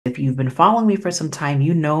you've been following me for some time,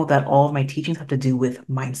 you know that all of my teachings have to do with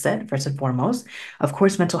mindset, first and foremost. Of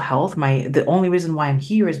course, mental health. The only reason why I'm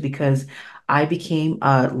here is because I became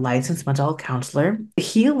a licensed mental health counselor.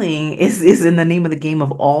 Healing is in the name of the game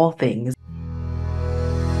of all things.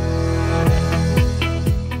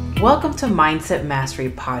 Welcome to Mindset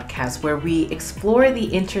Mastery Podcast, where we explore the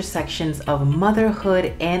intersections of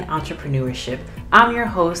motherhood and entrepreneurship. I'm your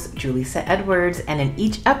host, Julissa Edwards, and in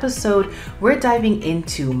each episode, we're diving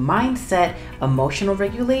into mindset, emotional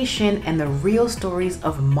regulation, and the real stories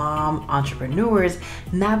of mom entrepreneurs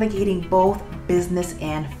navigating both business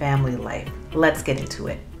and family life. Let's get into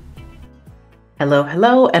it.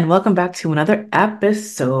 Hello, and welcome back to another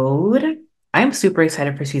episode. I'm super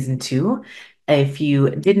excited for season 2. If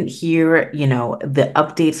you didn't hear, the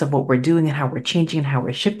updates of what we're doing and how we're changing and how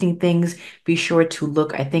we're shifting things, be sure to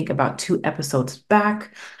look, I think, about 2 episodes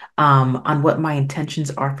back on what my intentions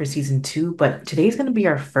are for season 2. But today's going to be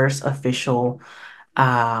our first official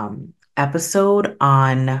episode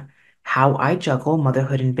on how I juggle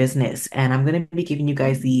motherhood and business. And I'm going to be giving you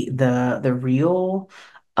guys the real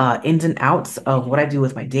ins and outs of what I do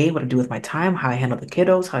with my day, what I do with my time, how I handle the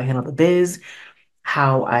kiddos, how I handle the biz,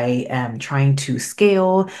 how I am trying to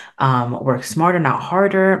scale, work smarter, not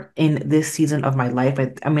harder in this season of my life.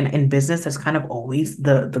 I mean, in business, that's kind of always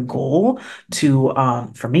the goal to,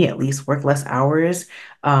 for me at least, work less hours,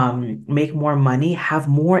 make more money, have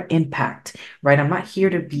more impact, right? I'm not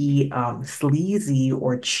here to be sleazy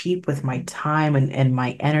or cheap with my time and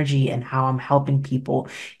my energy and how I'm helping people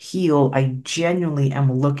heal. I genuinely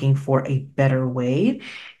am looking for a better way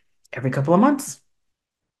every couple of months.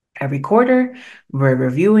 Every quarter, we're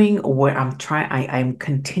reviewing what I'm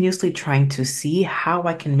continuously trying to see how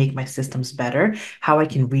I can make my systems better, how I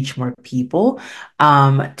can reach more people,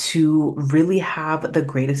 to really have the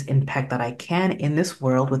greatest impact that I can in this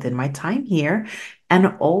world within my time here.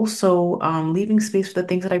 And also leaving space for the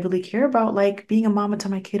things that I really care about, like being a mama to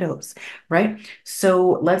my kiddos, right?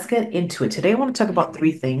 So let's get into it. Today, I want to talk about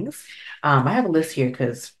 3 things. I have a list here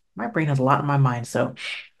because my brain has a lot in my mind. So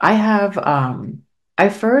I have I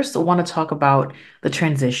first want to talk about the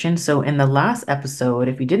transition. So, in the last episode,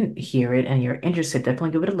 if you didn't hear it and you're interested, definitely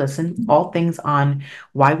give it a listen. All things on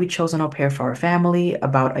why we chose an au pair for our family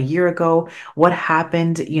about a year ago, what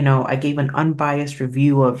happened. I gave an unbiased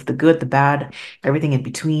review of the good, the bad, everything in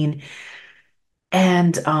between,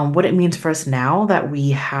 and what it means for us now that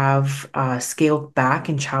we have scaled back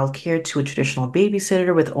in childcare to a traditional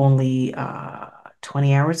babysitter with only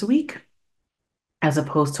 20 hours a week, as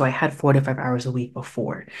opposed to I had 4 to 5 hours a week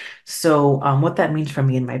before. So, what that means for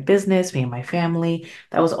me and my business, me and my family,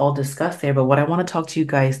 that was all discussed there. But what I want to talk to you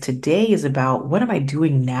guys today is about what am I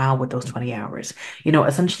doing now with those 20 hours?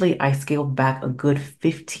 Essentially, I scaled back a good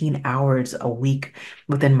 15 hours a week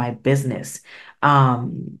within my business.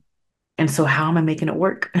 Um, and so, how am I making it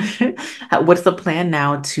work? What's the plan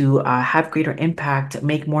now to have greater impact,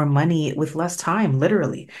 make more money with less time,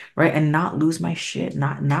 literally, right? And not lose my shit,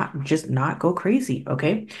 not just not go crazy.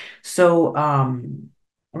 Okay, so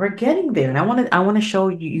we're getting there, and I want to show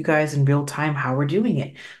you guys in real time how we're doing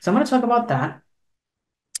it. So I'm going to talk about that.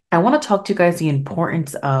 I want to talk to you guys the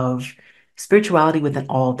importance of spirituality within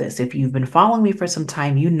all of this. If you've been following me for some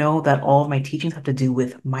time, you know that all of my teachings have to do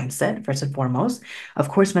with mindset, first and foremost. Of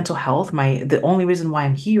course, mental health. The only reason why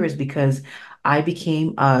I'm here is because I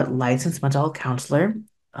became a licensed mental health counselor,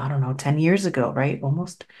 I don't know, 10 years ago, right?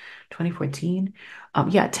 Almost 2014.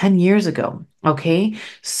 Yeah, 10 years ago. Okay.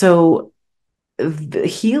 So the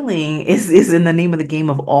healing is in the name of the game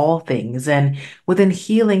of all things, and within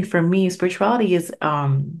healing for me, spirituality is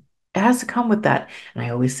it has to come with that. And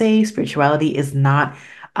I always say spirituality is not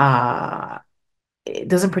uh it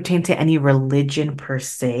doesn't pertain to any religion per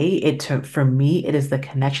se. For me, it is the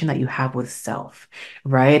connection that you have with self,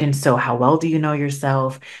 right? And so, how well do you know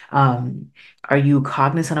yourself? Um, are you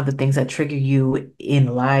cognizant of the things that trigger you in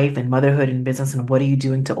life and motherhood and business? And what are you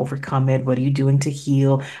doing to overcome it? What are you doing to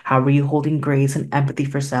heal? How are you holding grace and empathy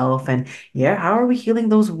for self? And yeah, how are we healing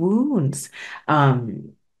those wounds?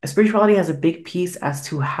 Spirituality has a big piece as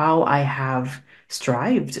to how I have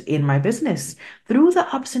strived in my business through the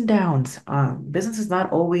ups and downs. Business is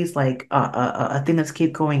not always like a thing that's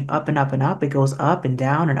keep going up and up and up. It goes up and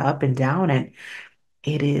down and up and down, and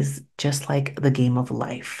it is just like the game of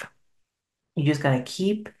life. You just gotta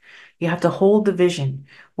you have to hold the vision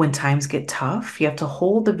when times get tough. You have to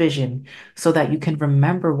hold the vision so that you can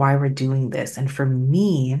remember why we're doing this. And for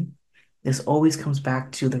me, this always comes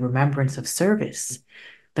back to the remembrance of service,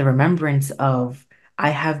 the remembrance of I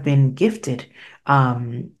have been gifted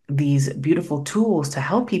these beautiful tools to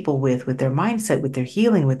help people with their mindset, with their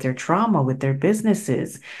healing, with their trauma, with their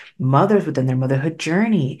businesses, mothers within their motherhood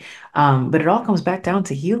journey. But it all comes back down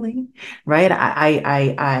to healing, right?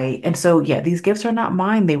 And so yeah, these gifts are not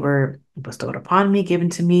mine. They were bestowed upon me, given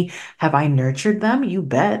to me. Have I nurtured them? You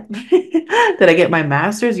bet. Did I get my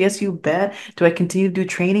master's? Yes, you bet. Do I continue to do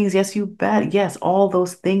trainings? Yes, you bet. Yes, all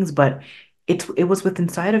those things, but it was within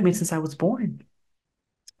inside of me since I was born,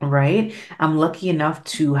 right? I'm lucky enough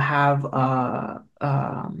to have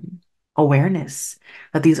awareness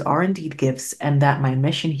that these are indeed gifts and that my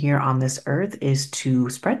mission here on this earth is to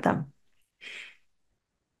spread them.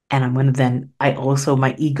 And I'm gonna then I also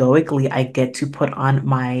my egoically I get to put on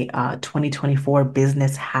my 2024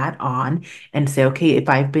 business hat on and say, okay, if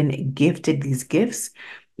I've been gifted these gifts,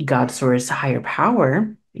 God source, higher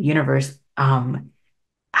power, universe,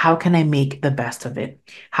 how can I make the best of it?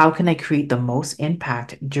 How can I create the most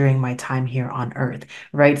impact during my time here on earth?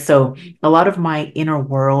 Right. So a lot of my inner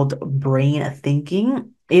world brain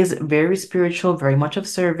thinking is very spiritual, very much of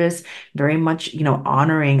service, very much,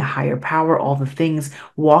 honoring higher power, all the things,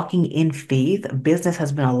 walking in faith. Business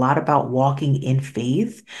has been a lot about walking in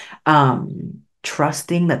faith,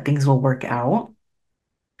 trusting that things will work out.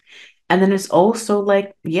 And then it's also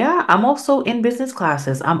like, yeah, I'm also in business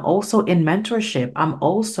classes. I'm also in mentorship. I'm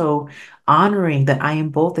also honoring that I am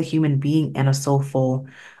both a human being and a soulful,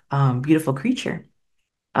 beautiful creature,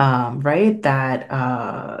 right? That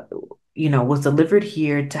was delivered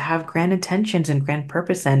here to have grand intentions and grand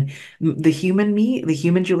purpose. And the human me, the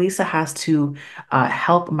human Julissa has to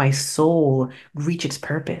help my soul reach its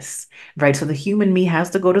purpose, right? So the human me has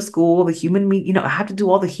to go to school. The human me, I have to do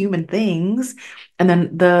all the human things. And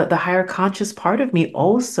then the higher conscious part of me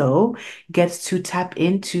also gets to tap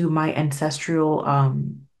into my ancestral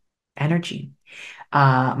energy,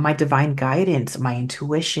 my divine guidance, my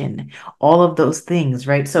intuition, all of those things,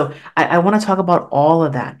 right? So I want to talk about all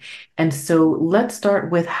of that. And so let's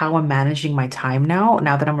start with how I'm managing my time now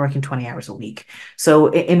that I'm working 20 hours a week.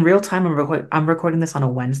 So in real time, I'm recording this on a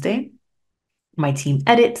Wednesday. My team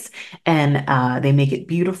edits and they make it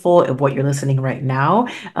beautiful of what you're listening right now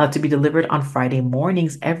to be delivered on Friday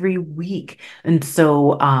mornings every week. And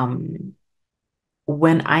so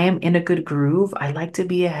when I am in a good groove, I like to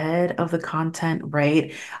be ahead of the content,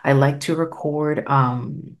 right? I like to record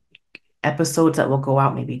episodes that will go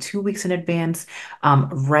out maybe 2 weeks in advance.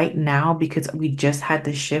 Right now, because we just had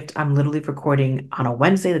this shift, I'm literally recording on a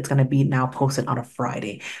Wednesday that's going to be now posted on a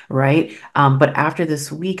Friday, right? But after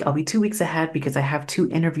this week, I'll be 2 weeks ahead because I have two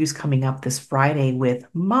interviews coming up this Friday with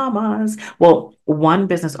mamas. Well, one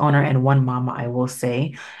business owner and one mama, I will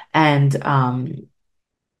say. And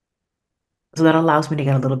so that allows me to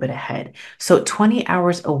get a little bit ahead. So 20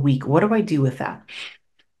 hours a week, what do I do with that?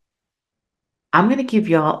 I'm going to give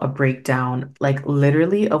y'all a breakdown, like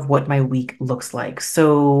literally, of what my week looks like.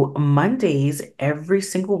 So Mondays, every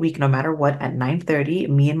single week, no matter what, at 9:30,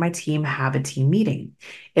 me and my team have a team meeting.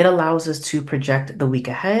 It allows us to project the week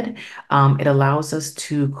ahead. It allows us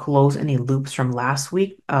to close any loops from last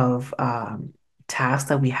week of tasks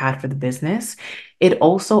that we had for the business. It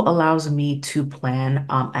also allows me to plan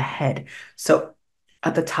ahead. So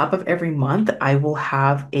at the top of every month, I will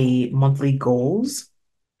have a monthly goals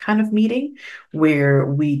kind of meeting where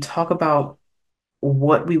we talk about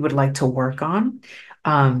what we would like to work on.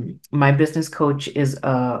 My business coach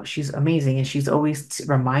she's amazing and she's always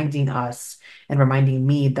reminding us and reminding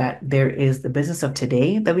me that there is the business of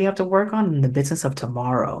today that we have to work on and the business of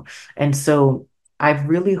tomorrow. And so I've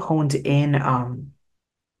really honed in on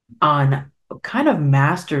kind of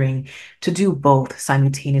mastering to do both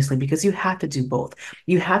simultaneously because you have to do both.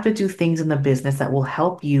 You have to do things in the business that will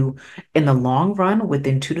help you in the long run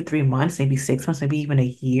within 2 to 3 months, maybe 6 months, maybe even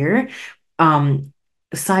a year. Um,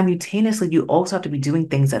 Simultaneously, you also have to be doing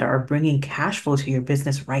things that are bringing cash flow to your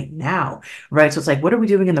business right now, right? So it's like, what are we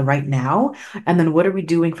doing in the right now? And then what are we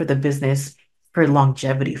doing for the business? For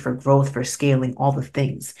longevity, for growth, for scaling, all the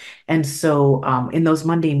things. And so, in those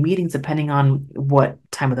Monday meetings, depending on what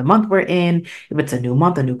time of the month we're in, if it's a new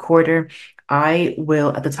month, a new quarter, I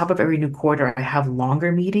will, at the top of every new quarter, I have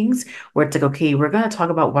longer meetings where it's like, okay, we're going to talk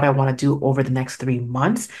about what I want to do over the next 3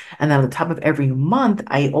 months. And then at the top of every month,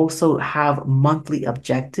 I also have monthly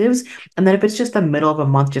objectives. And then if it's just the middle of a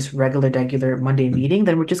month, just regular Monday meeting,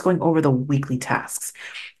 then we're just going over the weekly tasks.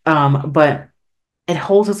 But it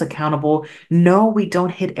holds us accountable. No, we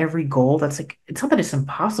don't hit every goal. That's like, it's not that it's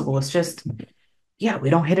impossible. It's just, yeah, we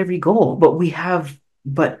don't hit every goal, but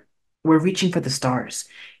we're reaching for the stars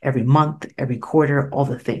every month, every quarter, all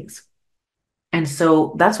the things. And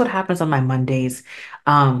so that's what happens on my Mondays.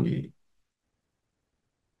 Um,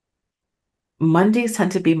 Mondays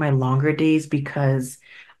tend to be my longer days because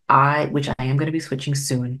which I am going to be switching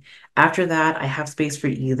soon. After that, I have space for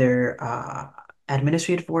either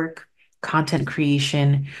administrative work, content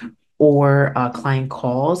creation, or client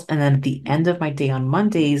calls. And then at the end of my day on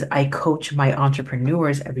Mondays, I coach my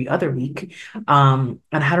entrepreneurs every other week on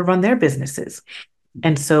how to run their businesses.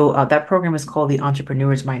 And so that program is called the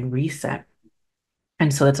Entrepreneur's Mind Reset.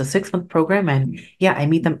 And so it's a 6 month program. And yeah, I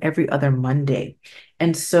meet them every other Monday.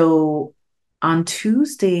 And so on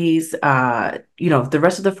Tuesdays, the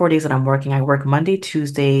rest of the 4 days that I'm working, I work Monday,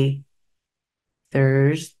 Tuesday,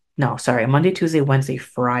 Thursday. No, sorry, Monday, Tuesday, Wednesday,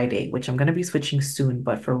 Friday, which I'm going to be switching soon.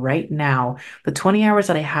 But for right now, the 20 hours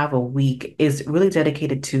that I have a week is really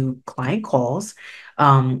dedicated to client calls.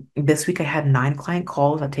 This week I had 9 client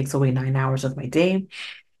calls. That takes away 9 hours of my day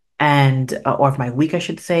and or of my week, I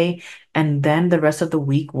should say. And then the rest of the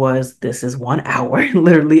week was this is 1 hour.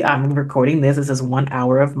 Literally, I'm recording this. This is 1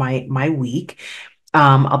 hour of my week.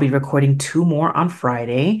 I'll be recording two more on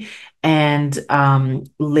Friday. And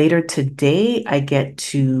later today, I get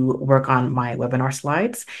to work on my webinar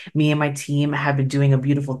slides. Me and my team have been doing a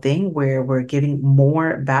beautiful thing where we're giving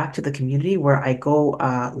more back to the community, where I go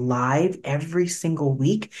live every single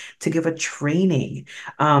week to give a training.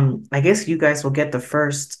 I guess you guys will get the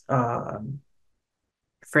first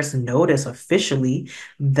notice officially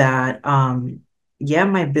that yeah,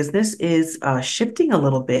 my business is shifting a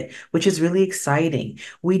little bit, which is really exciting.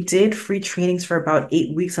 We did free trainings for about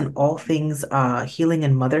 8 weeks on all things healing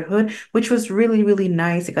and motherhood, which was really, really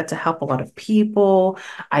nice. I got to help a lot of people.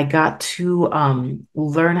 I got to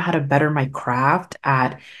learn how to better my craft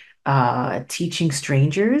at teaching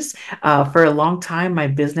strangers. For a long time, my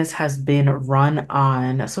business has been run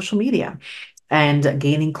on social media and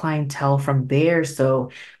gaining clientele from there. So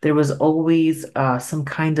there was always some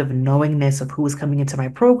kind of knowingness of who was coming into my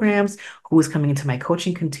programs, who was coming into my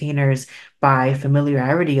coaching containers by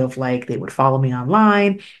familiarity of like they would follow me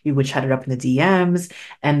online, we would chat it up in the DMs,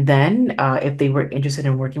 and then if they were interested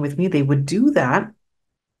in working with me, they would do that.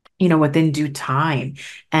 Within due time.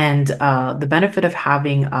 And the benefit of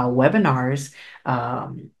having webinars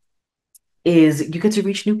is you get to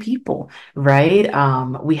reach new people, right?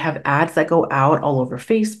 We have ads that go out all over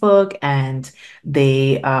Facebook and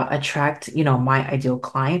they attract, my ideal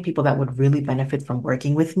client, people that would really benefit from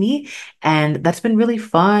working with me. And that's been really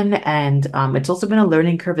fun. And it's also been a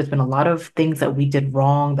learning curve. There's been a lot of things that we did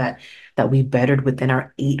wrong that we bettered within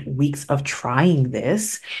our 8 weeks of trying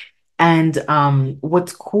this. And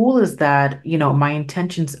what's cool is that, my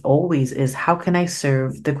intentions always is how can I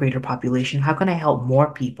serve the greater population? How can I help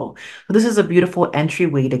more people? So this is a beautiful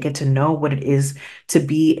entryway to get to know what it is to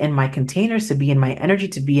be in my containers, to be in my energy,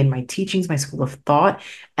 to be in my teachings, my school of thought,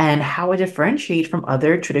 and how I differentiate from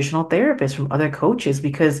other traditional therapists, from other coaches,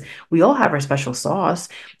 because we all have our special sauce.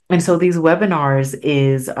 And so these webinars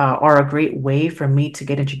are a great way for me to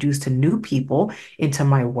get introduced to new people into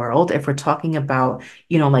my world. If we're talking about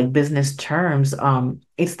like business terms,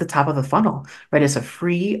 it's the top of the funnel, right? It's a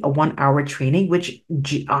 1 hour training, which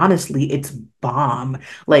honestly, it's bomb.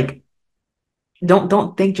 Like,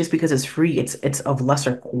 don't think just because it's free, it's of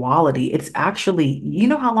lesser quality. It's actually, you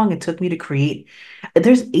know how long it took me to create?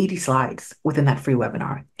 There's 80 slides within that free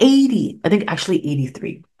webinar. 80, I think actually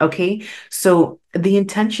 83. Okay. So the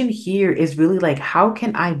intention here is really like, how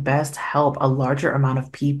can I best help a larger amount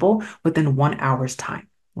of people within 1 hour's time?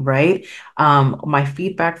 Right. My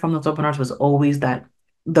feedback from those webinars was always that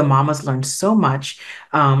the mamas learned so much.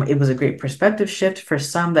 It was a great perspective shift for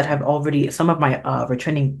some of my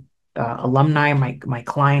returning alumni, my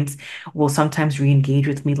clients will sometimes re-engage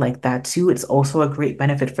with me like that too. It's also a great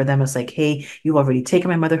benefit for them. It's like, hey, you've already taken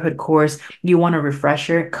my motherhood course. You want a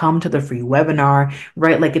refresher? Come to the free webinar,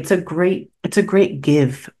 right? Like it's a great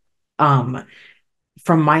give. Um,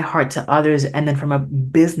 from my heart to others. And then from a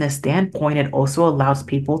business standpoint, it also allows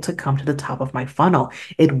people to come to the top of my funnel.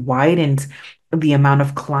 It widens the amount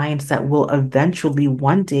of clients that will eventually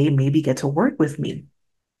one day maybe get to work with me.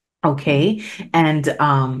 Okay. And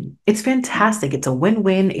it's fantastic. It's a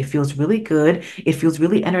win-win. It feels really good. It feels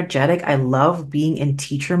really energetic. I love being in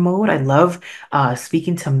teacher mode. I love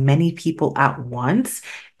speaking to many people at once.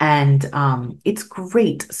 And it's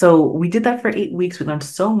great. So we did that for 8 weeks. We learned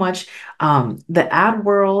so much. The ad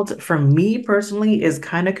world, for me personally, is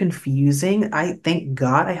kind of confusing. I thank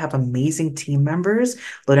God I have amazing team members.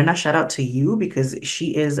 Lorena, shout out to you because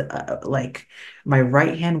she is like my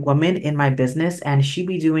right hand woman in my business, and she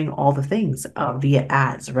be doing all the things via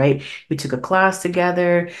ads, right? We took a class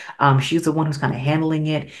together. She's the one who's kind of handling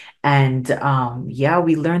it. And yeah,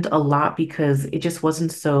 we learned a lot because it just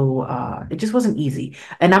wasn't easy.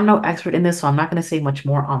 And I'm no expert in this, so I'm not going to say much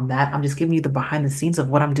more on that. I'm just giving you the behind the scenes of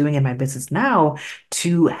what I'm doing in my business now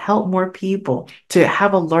to help more people, to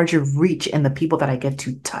have a larger reach in the people that I get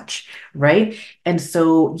to touch, right? And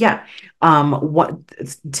so, yeah, what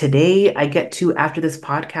today I get to, after this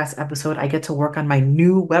podcast episode, I get to work on my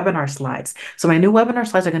new webinar slides. So my new webinar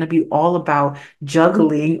slides are going to be all about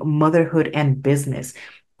juggling motherhood and business.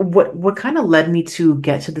 What kind of led me to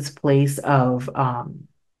get to this place of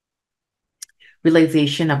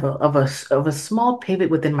realization of a small pivot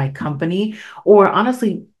within my company, or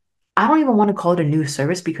honestly, I don't even want to call it a new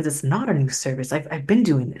service because it's not a new service. I've been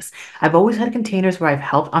doing this. I've always had containers where I've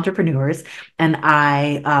helped entrepreneurs, and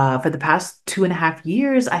I for the past 2.5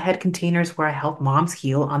 years, I had containers where I help moms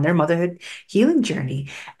heal on their motherhood healing journey.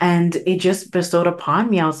 And it just bestowed upon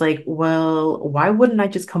me. I was like, well, why wouldn't I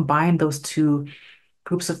just combine those two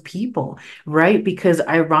groups of people, right? Because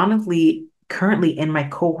ironically, currently in my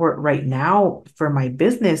cohort right now for my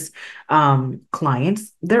business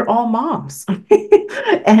clients, they're all moms.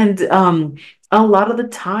 And a lot of the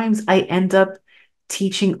times I end up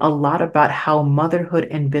teaching a lot about how motherhood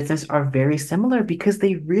and business are very similar because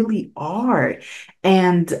they really are.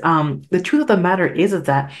 And the truth of the matter is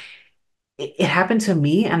that it happened to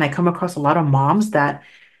me, and I come across a lot of moms that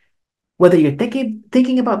whether you're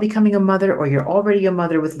thinking about becoming a mother or you're already a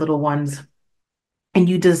mother with little ones and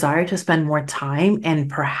you desire to spend more time and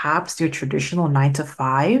perhaps your traditional 9 to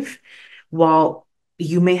 5, while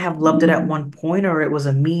you may have loved it at one point or it was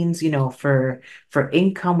a means, for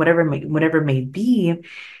income, whatever it may be,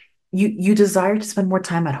 you desire to spend more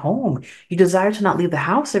time at home. You desire to not leave the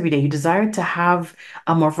house every day. You desire to have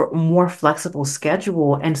a more flexible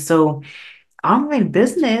schedule. And so online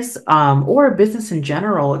business, or a business in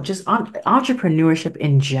general, just entrepreneurship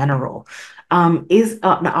in general, is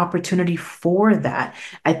an opportunity for that.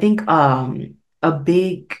 I think a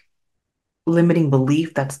big limiting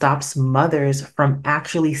belief that stops mothers from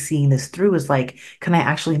actually seeing this through is like, can I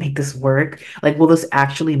actually make this work? Like, will this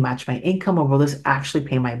actually match my income, or will this actually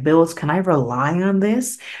pay my bills? Can I rely on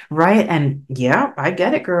this? Right. And yeah, I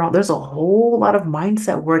get it, girl. There's a whole lot of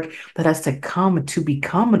mindset work that has to come to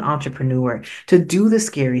become an entrepreneur, to do the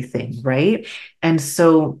scary thing. Right. And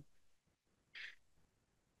so,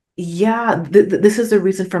 yeah, this is the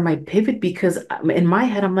reason for my pivot because in my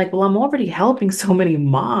head, I'm like, well, I'm already helping so many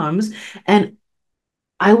moms. And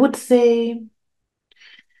I would say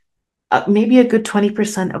maybe a good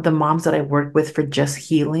 20% of the moms that I work with for just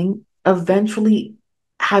healing eventually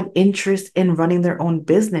have interest in running their own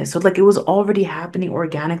business. So like it was already happening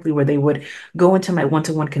organically where they would go into my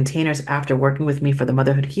one-to-one containers after working with me for the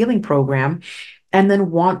motherhood healing program and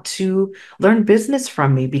then want to learn business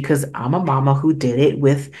from me because I'm a mama who did it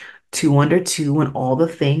with two under two and all the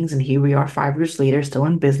things. And here we are 5 years later, still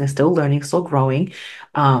in business, still learning, still growing.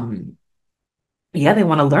 Um, yeah, they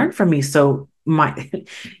want to learn from me. So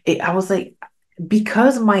I was like,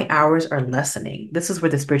 because my hours are lessening, this is where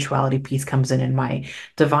the spirituality piece comes in, and my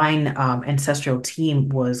divine ancestral team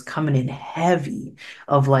was coming in heavy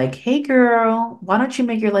of like, hey girl, why don't you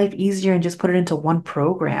make your life easier and just put it into one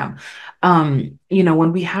program?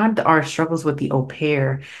 When we had our struggles with the au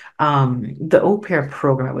pair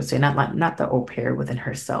program, I would say, not the au pair within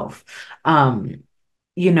herself. Um,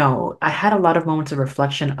 I had a lot of moments of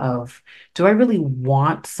reflection of, do I really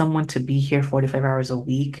want someone to be here 45 hours a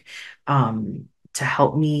week, to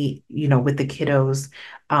help me, with the kiddos?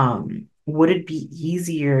 Would it be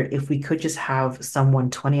easier if we could just have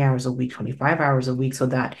someone 20 hours a week, 25 hours a week, so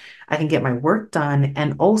that I can get my work done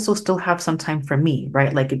and also still have some time for me,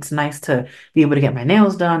 right? Like it's nice to be able to get my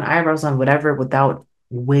nails done, eyebrows done, whatever, without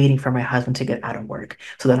waiting for my husband to get out of work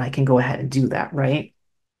so that I can go ahead and do that, right?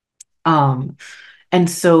 Um, and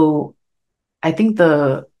so I think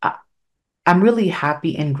I'm really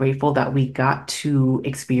happy and grateful that we got to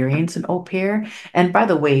experience an au pair. And by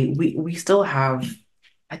the way, we still have,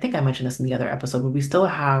 I think I mentioned this in the other episode, but we still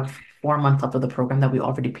have 4 months left of the program that we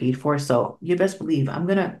already paid for. So you best believe I'm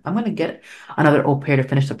gonna get another au pair to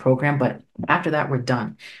finish the program, but after that we're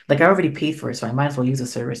done. Like I already paid for it, so I might as well use the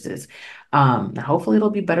services. Hopefully it'll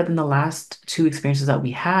be better than the last two experiences that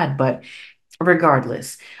we had, but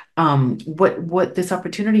regardless, what this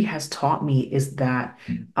opportunity has taught me is that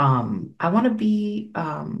I want to be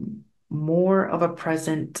more of a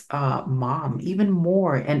present mom, even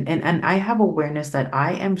more. And I have awareness that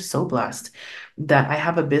I am so blessed that I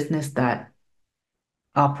have a business that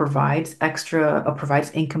provides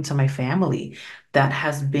income to my family that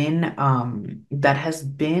has been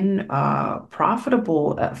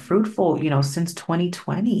profitable, fruitful, since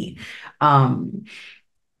 2020. Um,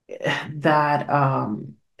 that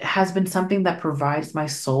has been something that provides my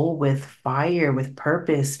soul with fire, with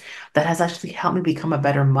purpose, that has actually helped me become a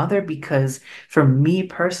better mother. Because for me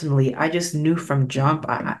personally, I just knew from jump,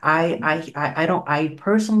 I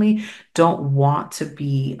personally don't want to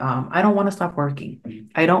be, I don't want to stop working.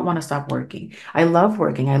 I don't want to stop working. I love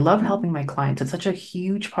working. I love helping my clients. It's such a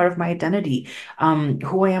huge part of my identity.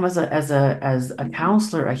 Who I am as a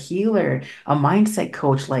counselor, a healer, a mindset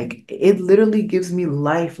coach. Like it literally gives me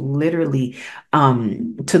life, literally.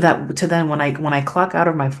 To then when I clock out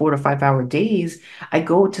of my 4 to 5 hour days, I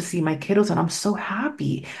go to see my kiddos and I'm so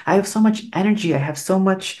happy. I have so much energy. I have so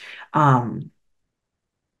much um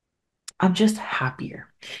I'm just happier.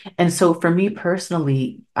 And so for me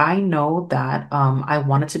personally, I know that I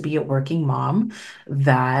wanted to be a working mom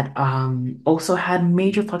that also had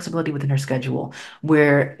major flexibility within her schedule,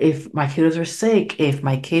 where if my kiddos are sick, if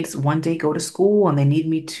my kids one day go to school and they need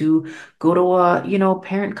me to go to a,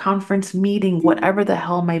 parent conference meeting, whatever the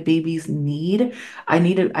hell my babies need, I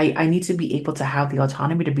need to be able to have the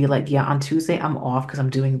autonomy to be like, yeah, on Tuesday I'm off because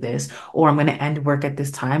I'm doing this, or I'm going to end work at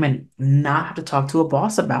this time and not have to talk to a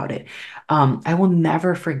boss about it. I will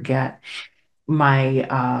never forget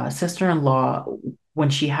my sister-in-law when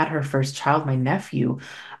she had her first child, my nephew.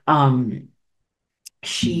 Um,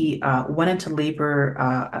 she went into labor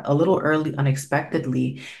a little early,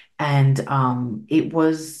 unexpectedly, and it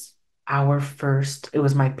was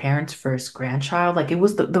my parents' first grandchild. Like it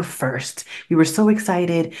was the first. We were so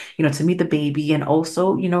excited, to meet the baby, and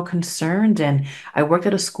also, concerned. And I worked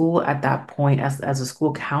at a school at that point as a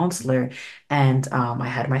school counselor, and I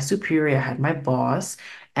had my superior, I had my boss.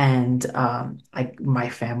 And my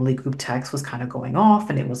family group text was kind of going off,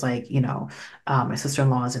 and it was like, my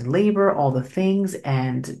sister-in-law is in labor, all the things.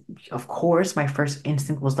 And of course, my first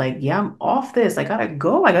instinct was like, yeah, I'm off this. I gotta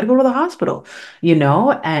go. I gotta go to the hospital,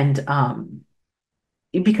 and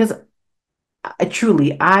because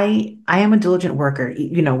I am a diligent worker.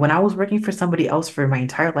 When I was working for somebody else for my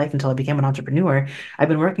entire life until I became an entrepreneur, I've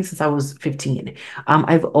been working since I was 15.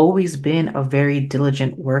 I've always been a very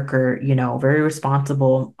diligent worker, very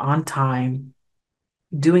responsible, on time,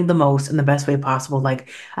 doing the most in the best way possible. Like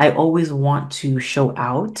I always want to show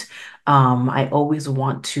out. I always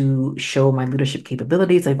want to show my leadership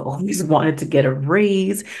capabilities. I've always wanted to get a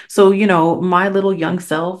raise. So, my little young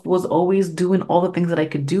self was always doing all the things that I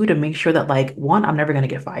could do to make sure that, like, one, I'm never going to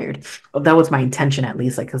get fired. That was my intention, at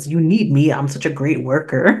least, like, because you need me. I'm such a great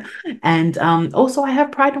worker. And also, I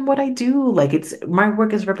have pride in what I do. Like, it's my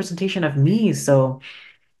work is representation of me. So,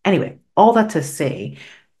 anyway, all that to say,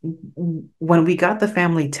 when we got the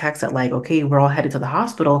family text that like, okay, we're all headed to the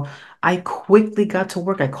hospital, I quickly got to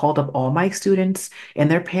work. I called up all my students and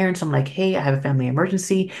their parents. I'm like, hey, I have a family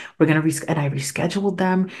emergency. We're gonna and I rescheduled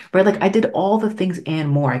them, right? Like I did all the things and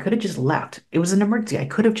more. I could have just left. It was an emergency. I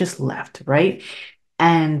could have just left, right?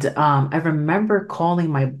 And I remember calling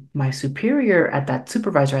my superior at that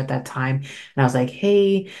supervisor at that time, and I was like,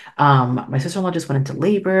 "Hey, my sister-in-law just went into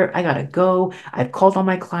labor. I gotta go. I've called all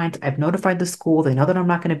my clients. I've notified the school. They know that I'm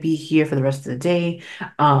not gonna be here for the rest of the day.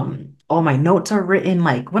 All my notes are written.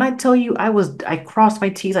 Like when I tell you, I crossed my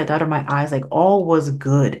T's, I dotted my I's. Like all was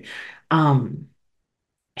good." Um,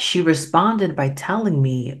 she responded by telling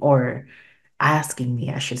me, or asking me,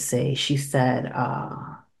 I should say. She said,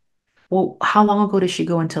 well, how long ago did she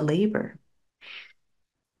go into labor?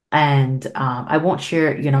 And I won't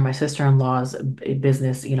share, my sister-in-law's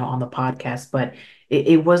business, on the podcast, but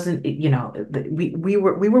it wasn't, we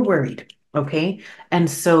were worried, okay? And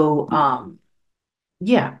so,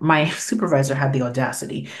 yeah, my supervisor had the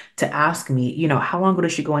audacity to ask me, how long ago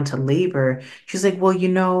did she go into labor? She's like, well,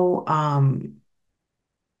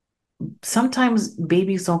 sometimes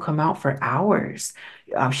babies don't come out for hours.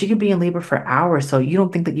 She could be in labor for hours, so you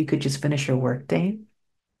don't think that you could just finish your workday?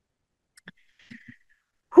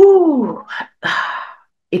 Whew.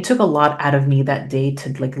 It took a lot out of me that day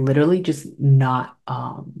to like literally just not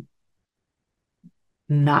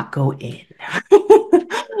go in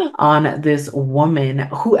on this woman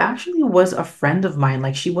who actually was a friend of mine.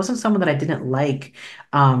 Like she wasn't someone that I didn't like.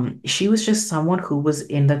 She was just someone who was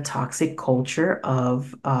in the toxic culture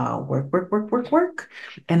of work, work, work, work, work,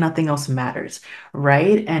 and nothing else matters,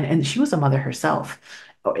 right? And she was a mother herself,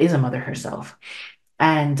 or is a mother herself.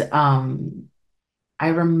 And I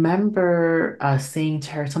remember saying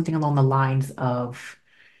to her something along the lines of,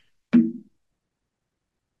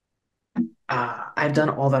 I've done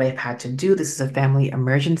all that I've had to do. This is a family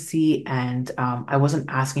emergency, and I wasn't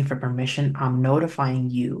asking for permission. I'm notifying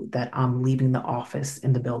you that I'm leaving the office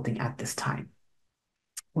in the building at this time.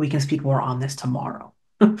 We can speak more on this tomorrow.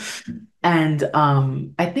 And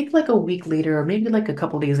I think like a week later, or maybe like a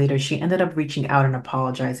couple days later, she ended up reaching out and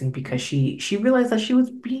apologizing because she realized that she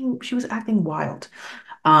was acting wild.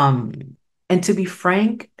 Um, and to be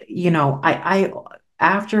frank, I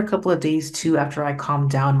after a couple of days too, after I calmed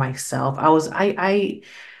down myself, I was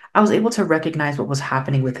able to recognize what was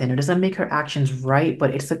happening within her. It doesn't make her actions right, but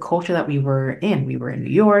it's the culture that we were in. We were in New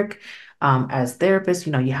York. As therapists,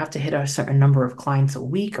 you have to hit a certain number of clients a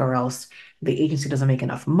week, or else the agency doesn't make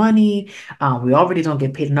enough money. We already don't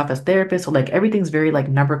get paid enough as therapists. So like everything's very like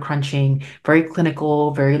number crunching, very clinical,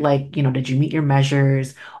 very like, did you meet your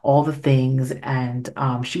measures, all the things. And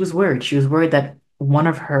she was worried. She was worried that one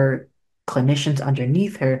of her clinicians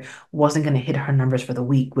underneath her wasn't going to hit her numbers for the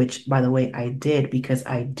week, which, by the way, I did because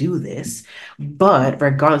I do this. But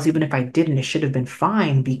regardless, even if I didn't, it should have been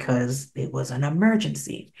fine because it was an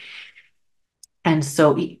emergency. And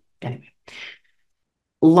so, anyway,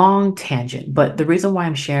 long tangent. But the reason why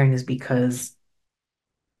I'm sharing is because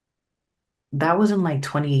that was in like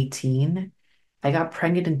 2018. I got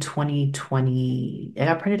pregnant in 2020. I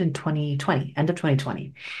got pregnant in 2020, end of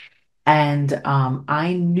 2020. And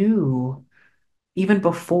I knew even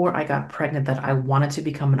before I got pregnant that I wanted to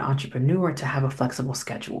become an entrepreneur to have a flexible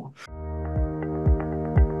schedule.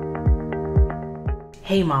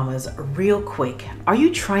 Hey mamas, real quick, are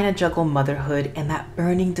you trying to juggle motherhood and that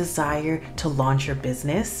burning desire to launch your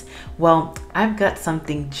business? Well, I've got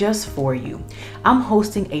something just for you. I'm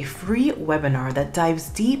hosting a free webinar that dives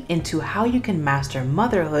deep into how you can master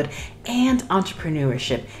motherhood and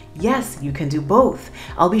entrepreneurship. Yes, you can do both.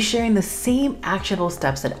 I'll be sharing the same actionable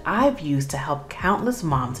steps that I've used to help countless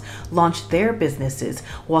moms launch their businesses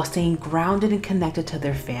while staying grounded and connected to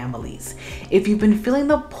their families. If you've been feeling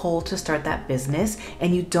the pull to start that business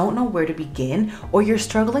and you don't know where to begin, or you're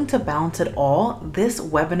struggling to balance it all, this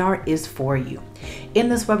webinar is for you. In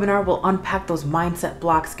this webinar, we'll unpack those mindset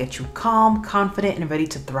blocks, get you calm, confident, and ready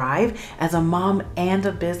to thrive as a mom and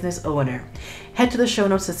a business owner. Head to the show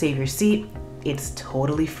notes to save your seat. It's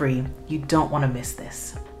totally free. You don't want to miss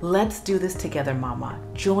this. Let's do this together, mama.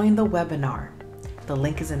 Join the webinar. The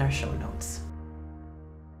link is in our show notes.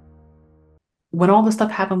 When all the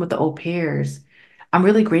stuff happened with the au pairs, I'm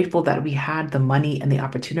really grateful that we had the money and the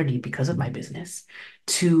opportunity because of my business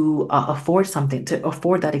to afford something, to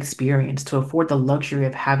afford that experience, to afford the luxury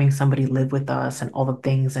of having somebody live with us and all the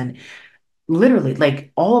things. And literally,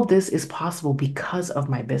 like all of this is possible because of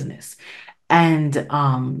my business. And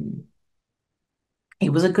it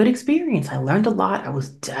was a good experience. I learned a lot. I was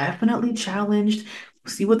definitely challenged.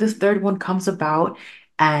 We'll see what this third one comes about.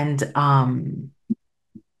 And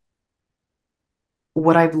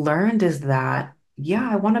what I've learned is that, yeah,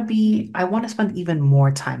 I want to spend even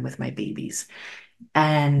more time with my babies.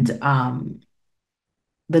 And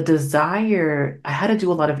the desire, I had to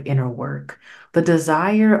do a lot of inner work. The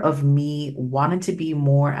desire of me wanting to be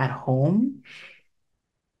more at home,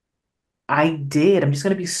 I did. I'm just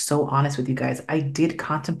going to be so honest with you guys. I did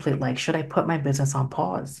contemplate, like, should I put my business on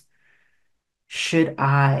pause? Should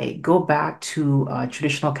I go back to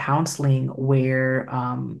traditional counseling where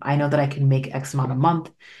I know that I can make X amount a month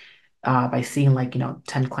by seeing like,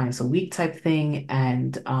 10 clients a week type thing,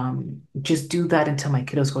 and just do that until my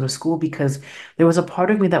kiddos go to school, because there was a part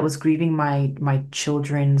of me that was grieving my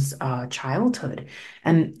children's childhood.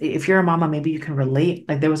 And if you're a mama, maybe you can relate.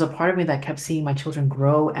 Like there was a part of me that kept seeing my children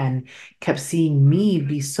grow and kept seeing me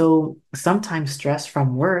be so sometimes stressed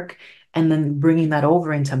from work, and then bringing that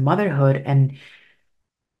over into motherhood and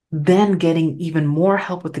then getting even more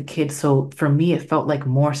help with the kids. So for me, it felt like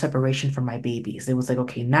more separation from my babies. It was like,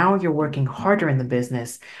 okay, now you're working harder in the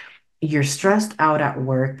business. You're stressed out at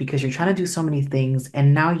work because you're trying to do so many things.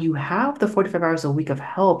 And now you have the 45 hours a week of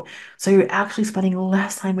help. So you're actually spending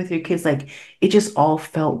less time with your kids. Like it just all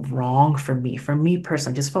felt wrong for me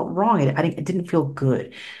personally, it just felt wrong. It didn't feel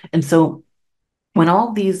good. And so when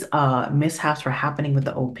all these mishaps were happening with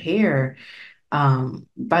the au pair,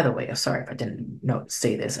 by the way, I'm sorry if I didn't know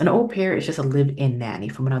say this. An au pair is just a live-in nanny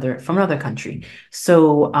from another country.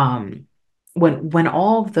 So when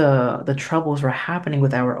all of the troubles were happening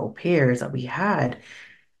with our au pairs that we had,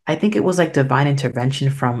 I think it was like divine intervention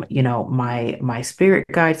from, my spirit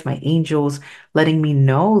guides, my angels, letting me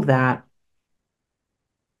know that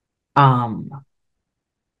um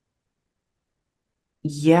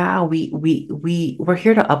yeah, we're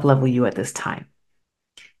here to uplevel you at this time.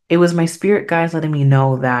 It was my spirit guides letting me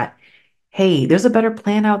know that, hey, there's a better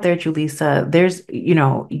plan out there, Julissa. There's,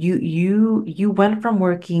 you went from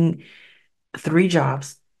working three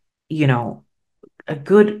jobs, you know, a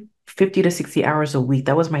good 50 to 60 hours a week.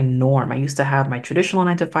 That was my norm. I used to have my traditional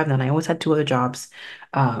 9 to 5, then I always had two other jobs.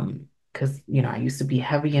 Because I used to be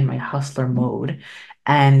heavy in my hustler mode.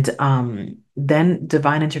 And then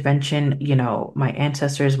divine intervention, my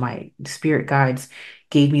ancestors, my spirit guides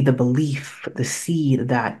gave me the belief, the seed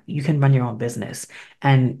that you can run your own business.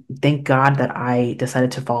 And thank God that I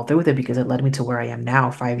decided to follow through with it because it led me to where I am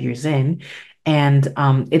now, 5 years in. And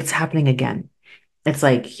it's happening again. It's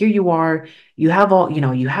like here you are, you have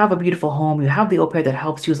you have a beautiful home, you have the au pair that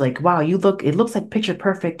helps you. It's like, wow, it looks like picture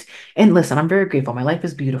perfect. And listen, I'm very grateful. My life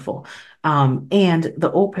is beautiful. And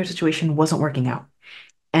the au pair situation wasn't working out.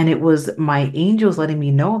 And it was my angels letting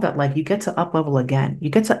me know that like you get to up level again.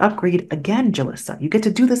 You get to upgrade again, Jalissa. You get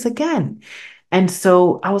to do this again. And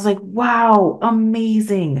so I was like, wow,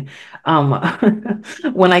 amazing. Um,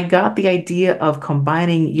 when I got the idea of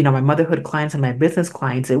combining, my motherhood clients and my business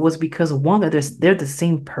clients, it was because one, that they're the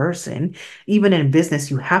same person. Even in business,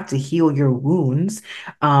 you have to heal your wounds,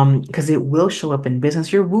 because it will show up in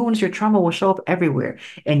business. Your wounds, your trauma will show up everywhere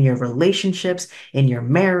in your relationships, in your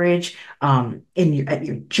marriage, at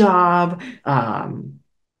your job,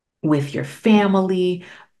 with your family,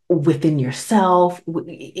 within yourself.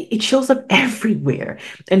 It shows up everywhere.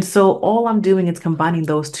 And so all I'm doing is combining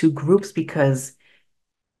those two groups because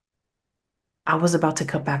I was about to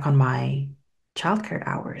cut back on my childcare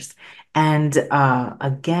hours. And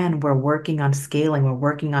again, we're working on scaling. We're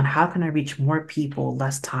working on how can I reach more people,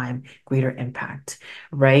 less time, greater impact,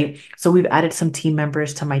 right? So we've added some team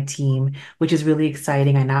members to my team, which is really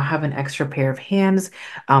exciting. I now have an extra pair of hands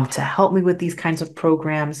to help me with these kinds of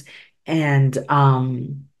programs and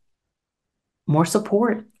more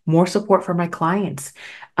support for my clients.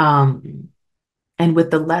 Um, and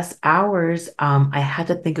with the less hours, I had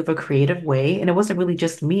to think of a creative way. And it wasn't really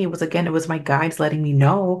just me. It was my guides letting me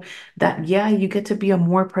know that, yeah, you get to be a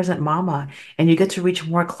more present mama and you get to reach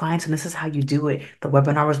more clients. And this is how you do it. The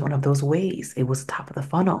webinar was one of those ways. It was top of the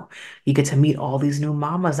funnel. You get to meet all these new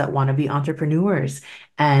mamas that want to be entrepreneurs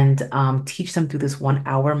and teach them through this 1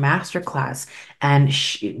 hour masterclass. And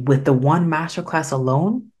with the one masterclass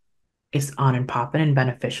alone, it's on and popping and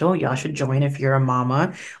beneficial. Y'all should join if you're a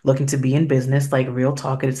mama looking to be in business. Like real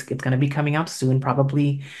talk, it's gonna be coming out soon,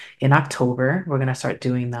 probably in October. We're gonna start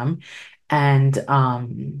doing them. And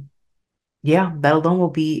yeah, that alone will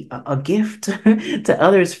be a gift to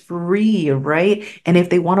others free, right? And if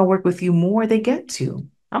they want to work with you more, they get to.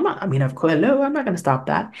 I mean, of course, hello, I'm not going to stop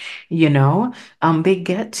that. You know, they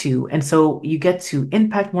get to. And so you get to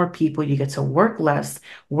impact more people. You get to work less,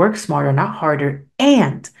 work smarter, not harder,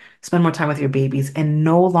 and spend more time with your babies and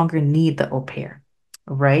no longer need the au pair,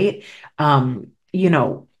 right?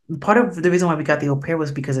 Part of the reason why we got the au pair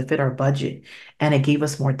was because it fit our budget and it gave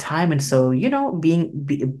us more time. And so,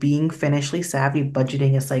 being financially savvy,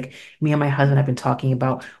 budgeting is like me and my husband have been talking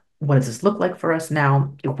about what does this look like for us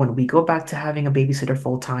now when we go back to having a babysitter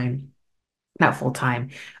full time, not full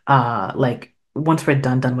time, like once we're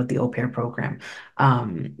done with the au pair program.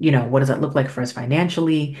 What does that look like for us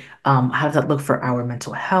financially? How does that look for our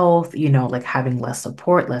mental health? Like having less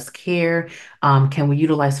support, less care. Can we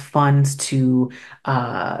utilize funds to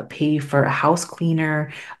pay for a house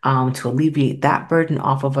cleaner, to alleviate that burden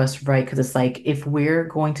off of us, right? Because it's like if we're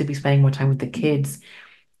going to be spending more time with the kids,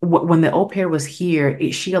 when the au pair was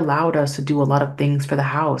here, she allowed us to do a lot of things for the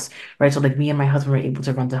house, right? So like me and my husband were able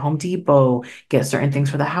to run to Home Depot, get certain things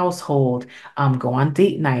for the household, go on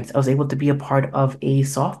date nights. I was able to be a part of a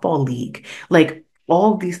softball league. Like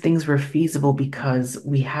all of these things were feasible because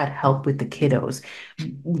we had help with the kiddos.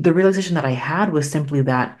 The realization that I had was simply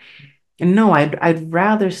that no, I'd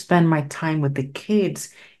rather spend my time with the kids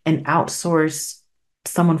and outsource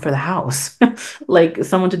someone for the house. Like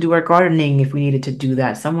someone to do our gardening if we needed to do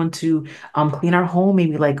that, someone to clean our home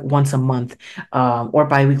maybe like once a month, or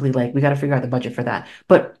bi-weekly, like we got to figure out the budget for that.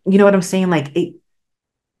 But you know what I'm saying?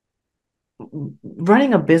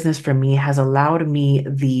 Running a business for me has allowed me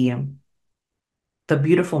the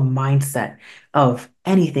beautiful mindset of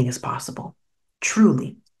anything is possible.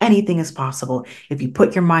 Truly, anything is possible if you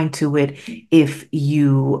put your mind to it, if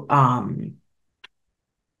you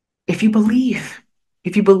believe.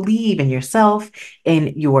 If you believe in yourself,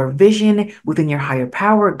 in your vision, within your higher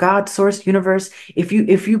power, God, source, universe, if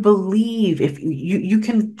you believe, if you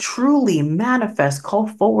can truly manifest, call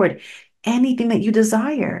forward anything that you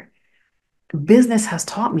desire. Business has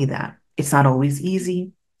taught me that it's not always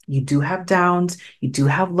easy. You do have downs, you do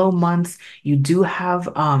have low months, you do have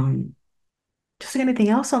just like anything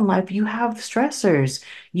else in life, you have stressors,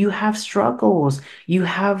 you have struggles, you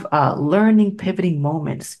have learning, pivoting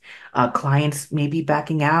moments. Clients maybe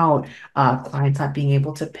backing out, clients not being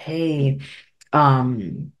able to pay,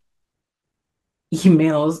 um,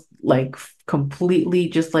 emails like completely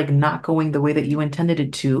just like not going the way that you intended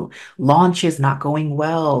it to, launches not going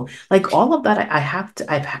well, like all of that. I have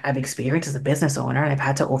to, I've experienced as a business owner, and I've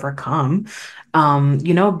had to overcome.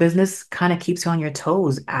 Business kind of keeps you on your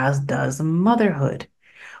toes, as does motherhood.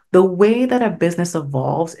 The way that a business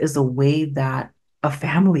evolves is the way that a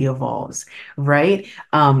family evolves, right?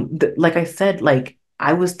 Like I said, like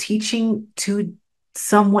I was teaching two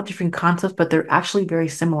somewhat different concepts, but they're actually very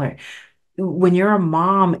similar. When you're a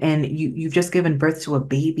mom and you've just given birth to a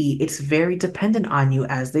baby, it's very dependent on you,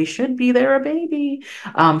 as they should be. They're a baby.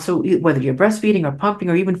 So whether you're breastfeeding or pumping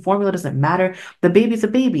or even formula, doesn't matter. The baby's a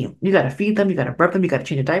baby. You got to feed them, you got to burp them, you got to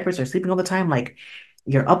change the diapers. They're sleeping all the time. Like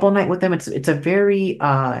you're up all night with them. It's a very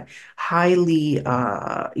highly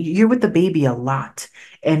you're with the baby a lot.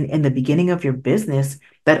 And in the beginning of your business,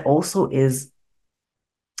 that also is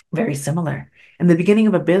very similar. In the beginning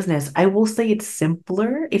of a business, I will say it's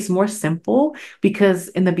simpler. It's more simple because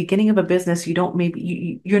in the beginning of a business, you don't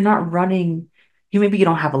maybe you're not running, you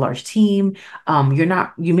don't have a large team. You're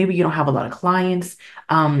not you maybe you don't have a lot of clients.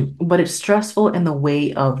 But it's stressful in the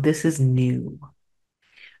way of this is new.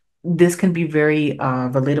 This can be very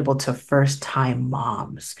relatable to first time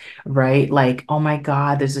moms, right? Like, oh my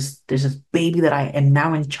God, there's this baby that I am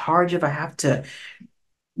now in charge of. I have to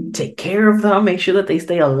take care of them, make sure that they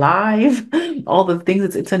stay alive, all the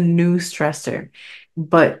things. It's a new stressor.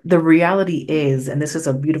 But the reality is, and this is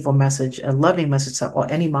a beautiful message, a loving message to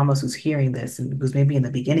any mamas who's hearing this and who's maybe in the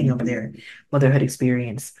beginning of their motherhood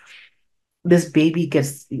experience, this baby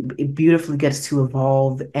gets beautifully gets to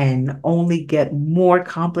evolve and only get more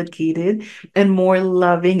complicated and more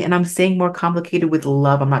loving. And I'm saying more complicated with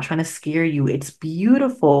love. I'm not trying to scare you. It's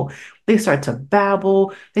beautiful. They start to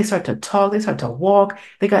babble, they start to talk, they start to walk.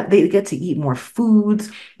 They get to eat more foods.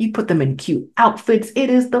 You put them in cute outfits. It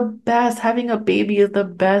is the best. Having a baby is the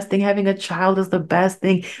best thing. Having a child is the best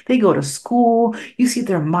thing. They go to school. You see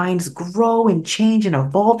their minds grow and change and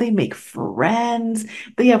evolve. They make friends,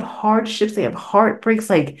 they have hardships, they have heartbreaks.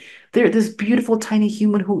 Like they're this beautiful tiny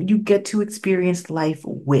human who you get to experience life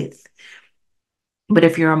with. But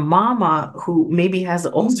if you're a mama who maybe has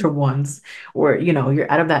older ones, or you're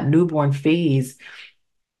out of that newborn phase,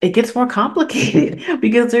 it gets more complicated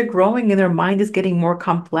because they're growing and their mind is getting more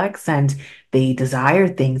complex, and they desire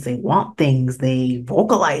things, they want things, they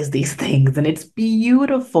vocalize these things, and it's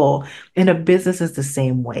beautiful. And a business is the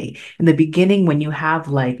same way. In the beginning, when you have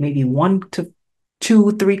like maybe one to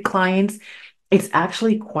two, three clients, it's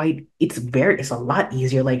a lot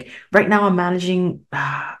easier. Like right now I'm managing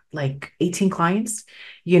like 18 clients,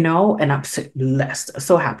 and I'm so blessed,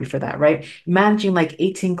 so happy for that, right? Managing like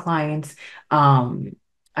 18 clients. I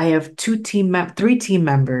have three team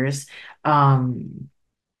members. Um,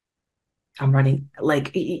 I'm running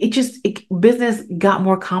like business got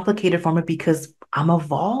more complicated for me because I'm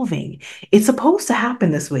evolving. It's supposed to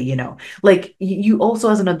happen this way. Like you also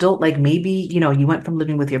as an adult, like maybe, you went from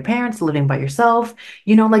living with your parents to living by yourself,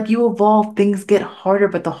 like you evolve, things get harder,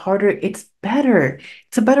 but the harder it's better.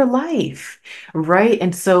 It's a better life, right?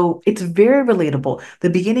 And so it's very relatable. The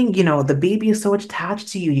beginning, the baby is so attached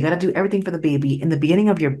to you. You got to do everything for the baby. In the beginning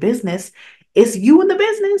of your business, it's you in the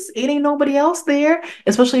business. It ain't nobody else there,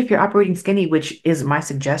 especially if you're operating skinny, which is my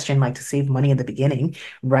suggestion, like to save money in the beginning,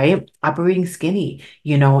 right? Operating skinny,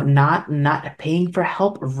 not paying for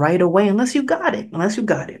help right away unless you got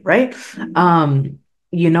it, right? Um,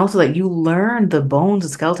 so that you learn the bones, the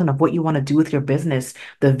skeleton of what you want to do with your business,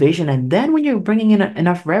 the vision, and then when you're bringing in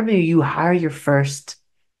enough revenue, you hire your first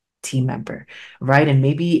team member, right? And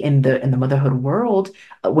maybe in the motherhood world,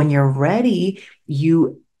 when you're ready,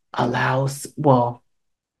 you well,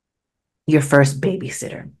 your first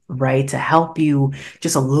babysitter, right? To help you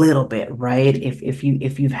just a little bit, right? If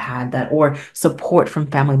you've had that, or support from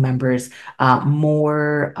family members,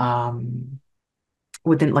 more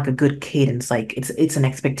within like a good cadence. Like it's an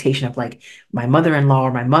expectation of like my mother-in-law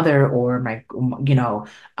or my mother or my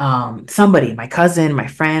somebody, my cousin, my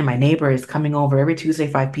friend, my neighbor is coming over every Tuesday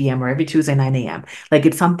 5 p.m. or every Tuesday 9 a.m. Like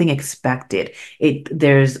it's something expected.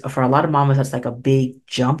 There's for a lot of mamas, that's like a big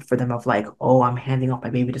jump for them of like, oh, I'm handing off my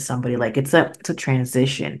baby to somebody. Like it's a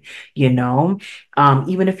transition, you know.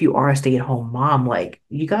 Even if you are a stay-at-home mom, like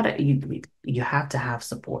you have to have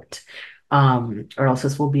support, or else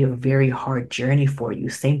this will be a very hard journey for you.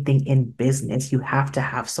 Same thing in business. You have to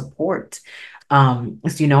have support.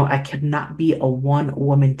 So, I cannot be a one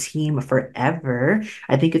woman team forever.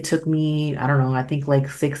 I think it took me, I don't know, I think like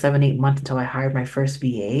 6, 7, 8 months until I hired my first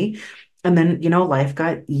VA. And then, life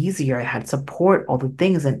got easier. I had support, all the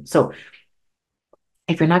things. And so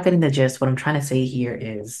if you're not getting the gist, what I'm trying to say here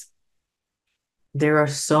is there are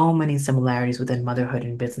so many similarities within motherhood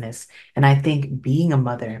and business. And I think being a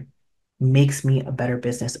mother makes me a better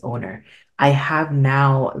business owner. I have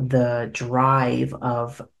now the drive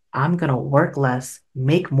of I'm going to work less,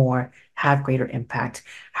 make more, have greater impact.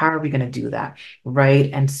 How are we going to do that? Right.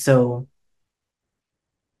 And so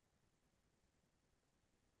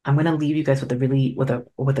I'm going to leave you guys with a really, with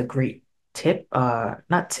a great tip,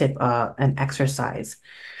 not tip, an exercise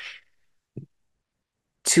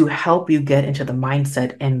to help you get into the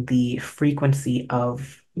mindset and the frequency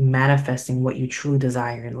of manifesting what you truly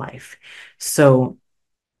desire in life. So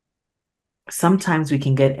sometimes we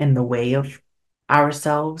can get in the way of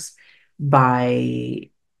ourselves by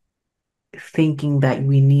thinking that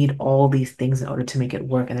we need all these things in order to make it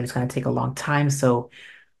work, and then it's going to take a long time. So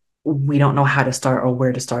we don't know how to start or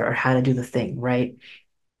where to start or how to do the thing, right?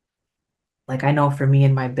 Like I know for me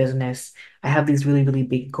in my business, I have these really, really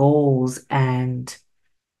big goals, and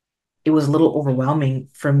it was a little overwhelming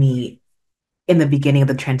for me in the beginning of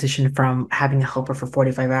the transition from having a helper for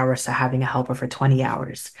 45 hours to having a helper for 20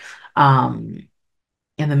 hours. Um,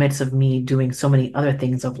 in the midst of me doing so many other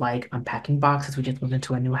things of like unpacking boxes, we just moved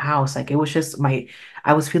into a new house. Like it was just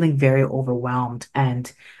I was feeling very overwhelmed.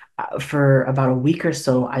 And for about a week or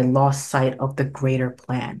so, I lost sight of the greater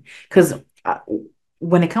plan. Because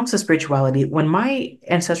when it comes to spirituality, when my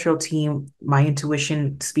ancestral team, my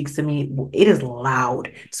intuition speaks to me, it is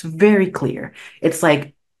loud. It's very clear. It's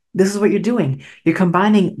like, this is what you're doing. You're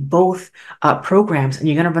combining both programs and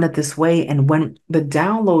you're going to run it this way. And when the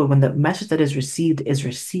download, when the message that is received,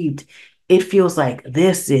 it feels like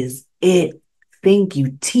this is it. Thank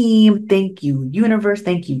you, team. Thank you, universe.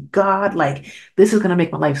 Thank you, God. Like, this is going to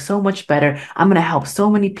make my life so much better. I'm going to help so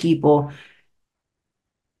many people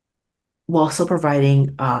while still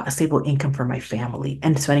providing a stable income for my family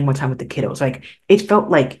and spending more time with the kiddos. Like it felt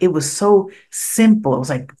like it was so simple. It was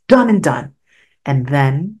like done and done. And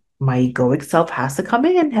then my egoic self has to come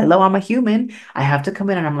in. Hello, I'm a human. I have to come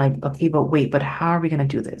in and I'm like, okay, but wait, but how are we going to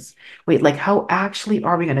do this? Wait, like how actually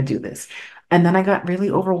are we going to do this? And then I got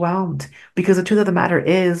really overwhelmed because the truth of the matter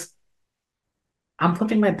is I'm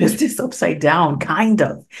flipping my business upside down, kind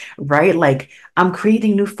of, right? Like I'm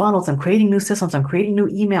creating new funnels, I'm creating new systems, I'm creating new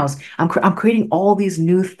emails, I'm creating all these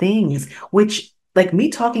new things, which like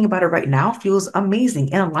me talking about it right now feels amazing,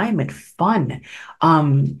 in alignment, fun,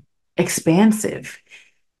 um, expansive.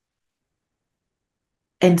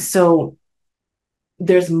 And so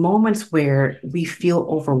there's moments where we feel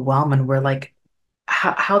overwhelmed and we're like,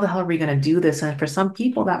 how the hell are we going to do this? And for some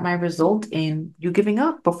people, that might result in you giving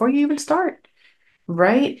up before you even start.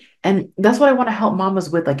 Right? And that's what I want to help mamas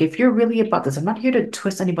with. Like, if you're really about this, I'm not here to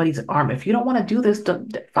twist anybody's arm. If you don't want to do this,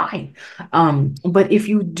 fine. But if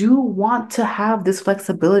you do want to have this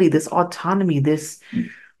flexibility, this autonomy, this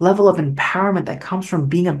level of empowerment that comes from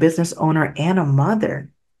being a business owner and a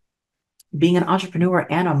mother, being an entrepreneur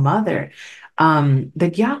and a mother,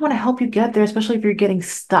 that yeah, I want to help you get there, especially if you're getting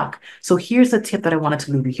stuck. So here's the tip that I wanted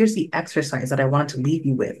to leave you. Here's the exercise that I wanted to leave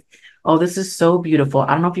you with. Oh, this is so beautiful. I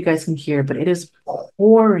don't know if you guys can hear, but it is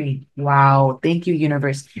pouring. Wow. Thank you,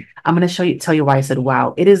 universe. I'm gonna tell you why I said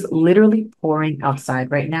wow. It is literally pouring outside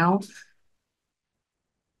right now.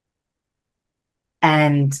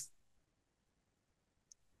 And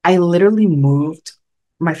I literally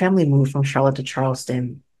my family moved from Charlotte to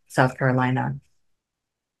Charleston, South Carolina.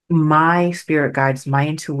 My spirit guides, my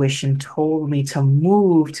intuition told me to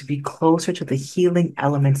move to be closer to the healing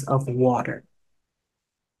elements of water.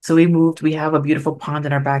 So we moved. We have a beautiful pond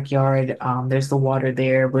in our backyard. There's the water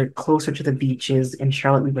there. We're closer to the beaches. In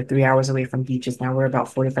Charlotte, we were 3 hours away from beaches. Now we're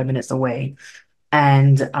about 45 minutes away.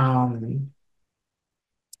 And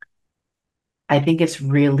I think it's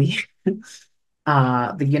really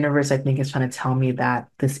the universe, I think, is trying to tell me that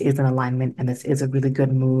this is an alignment and this is a really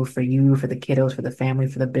good move for you, for the kiddos, for the family,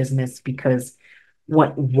 for the business, because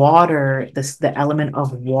what water, the element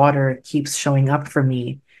of water keeps showing up for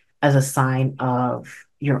me as a sign of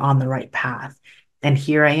you're on the right path. And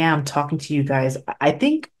here I am talking to you guys. I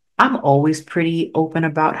think I'm always pretty open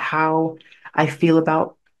about how I feel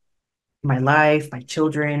about my life, my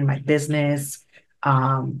children, my business,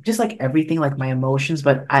 just like everything, like my emotions.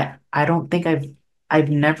 But I don't think I've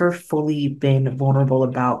never fully been vulnerable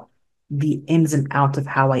about the ins and outs of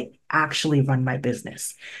how I actually run my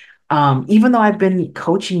business. Even though I've been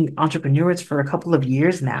coaching entrepreneurs for a couple of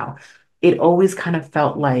years now, it always kind of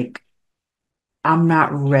felt like I'm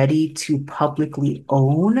not ready to publicly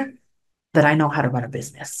own that I know how to run a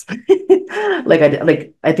business.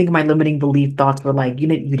 I think my limiting belief thoughts were like, you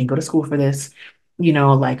didn't go to school for this.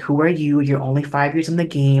 Like who are you? You're only 5 years in the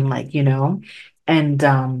game, And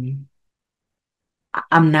I'm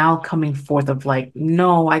now coming forth of like,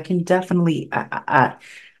 no, I can definitely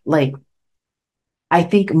like I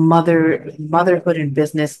think motherhood and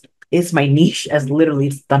business is my niche as literally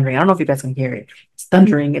it's thundering. I don't know if you guys can hear it. It's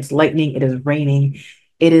thundering, it's lightning, it is raining.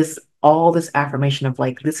 It is all this affirmation of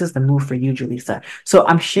like, this is the move for you, Julissa. So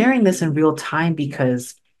I'm sharing this in real time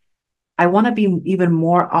because I want to be even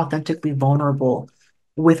more authentically vulnerable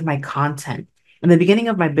with my content. In the beginning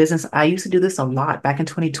of my business, I used to do this a lot back in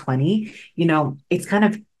 2020. It's kind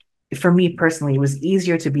of, for me personally, it was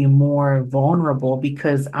easier to be more vulnerable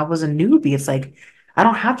because I was a newbie. It's like, I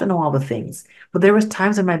don't have to know all the things. But there was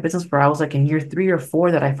times in my business where I was like in year 3 or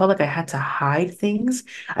 4 that I felt like I had to hide things.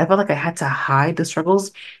 I felt like I had to hide the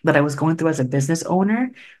struggles that I was going through as a business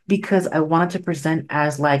owner because I wanted to present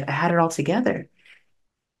as like I had it all together.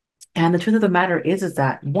 And the truth of the matter is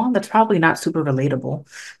that one, that's probably not super relatable.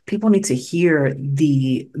 People need to hear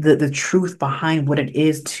the truth behind what it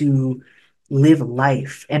is to live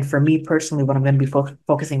life. And for me personally, what I'm going to be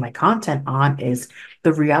focusing my content on is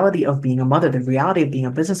the reality of being a mother, the reality of being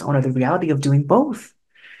a business owner, the reality of doing both,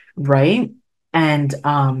 right?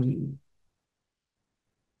 And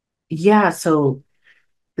yeah, so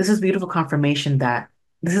this is beautiful confirmation that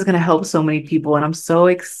this is going to help so many people, and I'm so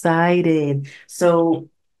excited. So,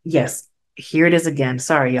 yes, here it is again.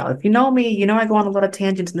 Sorry, y'all. If you know me, you know I go on a lot of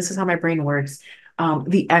tangents, and this is how my brain works.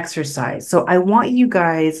 The exercise. So, I want you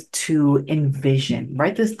guys to envision,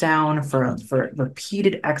 write this down for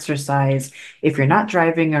repeated exercise. If you're not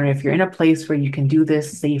driving or if you're in a place where you can do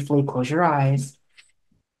this safely, close your eyes.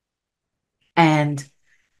 And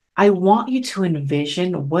I want you to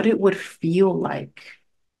envision what it would feel like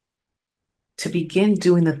to begin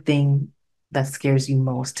doing the thing that scares you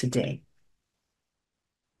most today.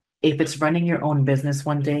 If it's running your own business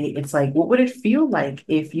one day, it's like, what would it feel like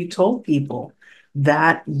if you told people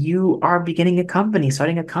that you are beginning a company,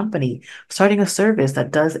 starting a service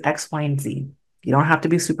that does X, Y, and Z? You don't have to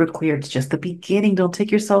be super clear. It's just the beginning. Don't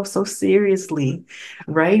take yourself so seriously,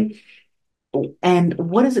 right? And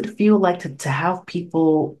what does it feel like to have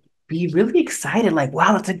people be really excited? Like,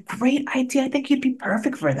 wow, that's a great idea. I think you'd be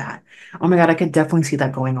perfect for that. Oh my God, I could definitely see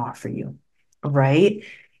that going off for you, right?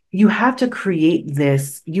 You have to create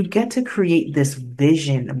this, you get to create this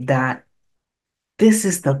vision that this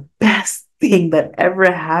is the best thing that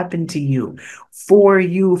ever happened to you, for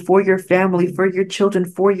your family, for your children,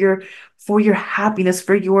 for your happiness,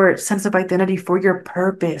 for your sense of identity, for your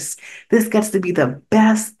purpose. This gets to be the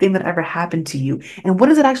best thing that ever happened to you. And what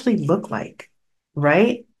does it actually look like?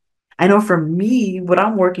 Right? I know for me, what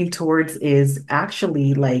I'm working towards is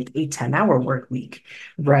actually like a 10-hour work week,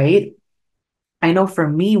 right? I know for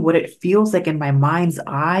me, what it feels like in my mind's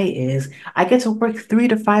eye is I get to work 3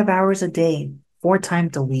 to 5 hours a day, 4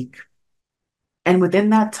 times a week. And within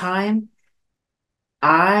that time,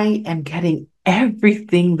 I am getting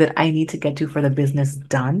everything that I need to get to for the business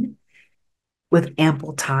done with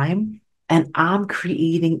ample time. And I'm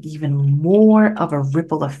creating even more of a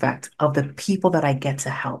ripple effect of the people that I get to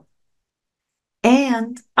help.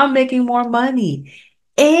 And I'm making more money.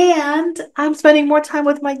 And I'm spending more time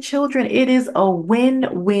with my children. It is a win,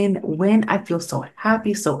 win, win. I feel so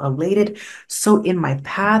happy, so elated, so in my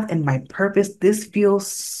path and my purpose. This feels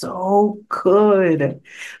so good.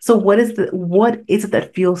 So what is it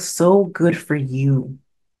that feels so good for you?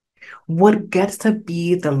 What gets to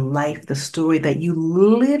be the life, the story that you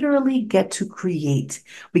literally get to create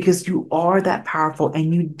because you are that powerful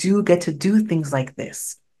and you do get to do things like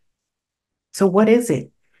this. So what is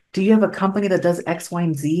it? Do you have a company that does X, Y,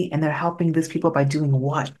 and Z and they're helping these people by doing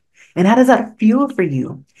what? And how does that feel for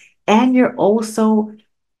you? And you're also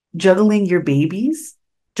juggling your babies,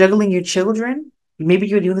 juggling your children. Maybe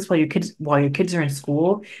you're doing this while your kids are in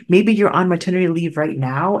school. Maybe you're on maternity leave right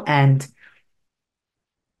now and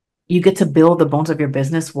you get to build the bones of your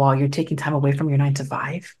business while you're taking time away from your 9 to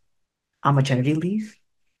 5 on maternity leave,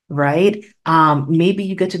 right? Maybe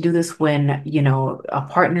you get to do this when, a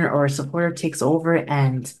partner or a supporter takes over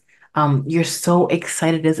and you're so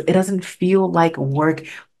excited. It doesn't feel like work.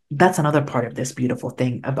 That's another part of this beautiful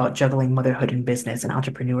thing about juggling motherhood and business and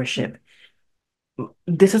entrepreneurship.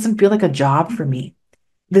 This doesn't feel like a job for me.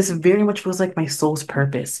 This very much feels like my soul's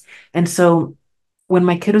purpose. And so when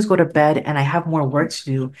my kiddos go to bed and I have more work to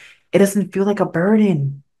do, it doesn't feel like a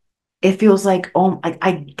burden. It feels like, oh,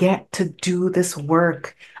 I get to do this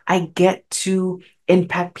work. I get to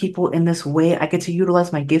impact people in this way. I get to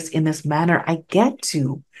utilize my gifts in this manner. I get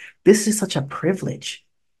to. This is such a privilege.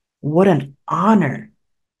 What an honor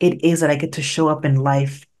it is that I get to show up in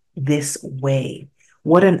life this way.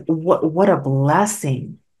 What a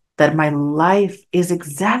blessing that my life is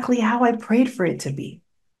exactly how I prayed for it to be.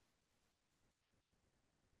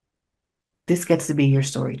 This gets to be your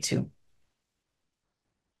story too.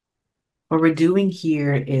 What we're doing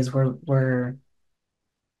here is we're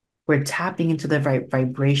tapping into the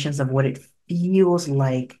vibrations of what it feels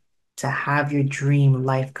like to have your dream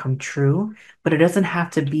life come true, but it doesn't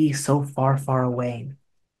have to be so far, far away.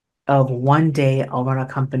 Of one day I'll run a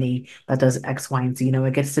company that does X, Y, and Z.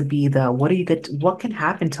 It gets to be the what can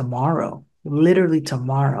happen tomorrow? Literally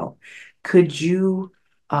tomorrow. Could you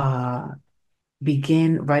uh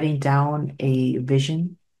begin writing down a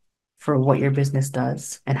vision for what your business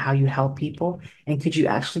does and how you help people? And could you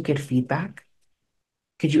actually get feedback?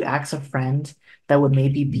 Could you ask a friend that would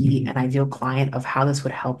maybe be an ideal client of how this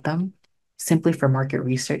would help them simply for market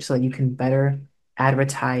research so that you can better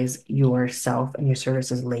advertise yourself and your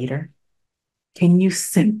services later? Can you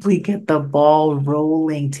simply get the ball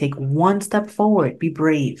rolling? Take one step forward. Be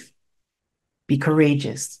brave. Be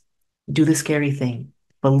courageous. Do the scary thing.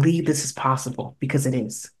 Believe this is possible because it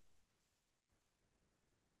is.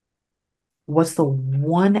 What's the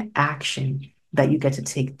one action that you get to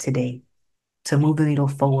take today to move the needle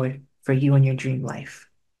forward for you and your dream life?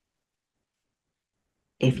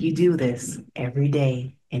 If you do this every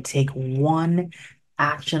day and take one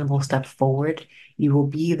actionable step forward, you will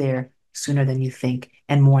be there sooner than you think.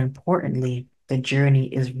 And more importantly, the journey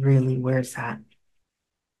is really where it's at.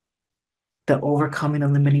 The overcoming the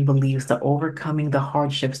limiting beliefs, the overcoming the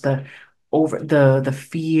hardships, the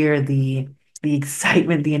fear, the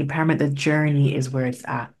excitement, the empowerment, the journey is where it's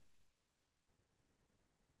at.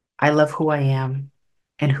 I love who I am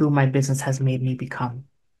and who my business has made me become,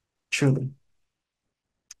 truly.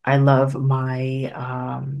 I love my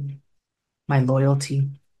loyalty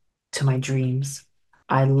to my dreams.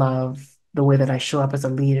 I love the way that I show up as a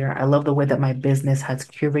leader. I love the way that my business has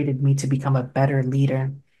curated me to become a better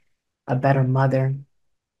leader, a better mother,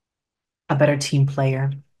 a better team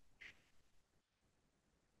player.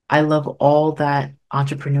 I love all that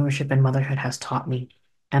entrepreneurship and motherhood has taught me.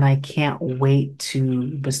 And I can't wait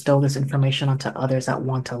to bestow this information onto others that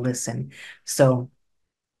want to listen. So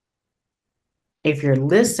if you're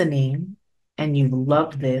listening and you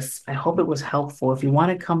love this, I hope it was helpful. If you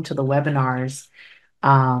want to come to the webinars,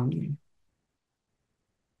 um,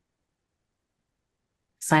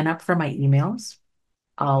 sign up for my emails.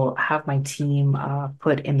 I'll have my team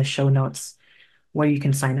put in the show notes where you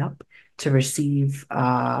can sign up to receive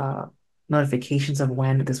notifications of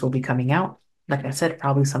when this will be coming out. Like I said,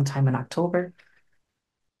 probably sometime in October.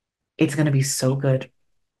 It's going to be so good.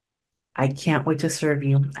 I can't wait to serve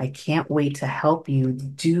you. I can't wait to help you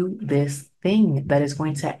do this thing that is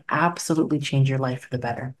going to absolutely change your life for the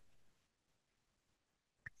better.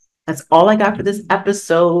 That's all I got for this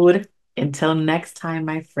episode. Until next time,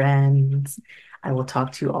 my friends, I will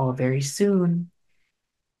talk to you all very soon.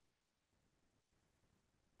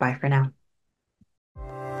 Bye for now.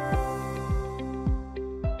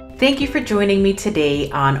 Thank you for joining me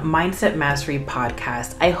today on Mindset Mastery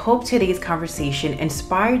Podcast. I hope today's conversation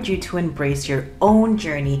inspired you to embrace your own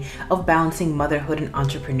journey of balancing motherhood and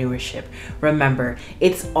entrepreneurship. Remember,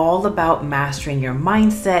 it's all about mastering your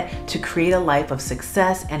mindset to create a life of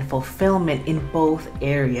success and fulfillment in both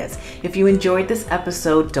areas. If you enjoyed this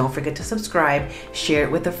episode, don't forget to subscribe, share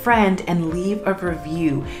it with a friend, and leave a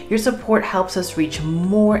review. Your support helps us reach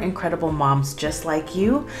more incredible moms just like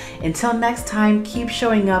you. Until next time, keep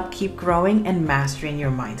showing up, keep growing, and mastering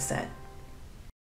your mindset.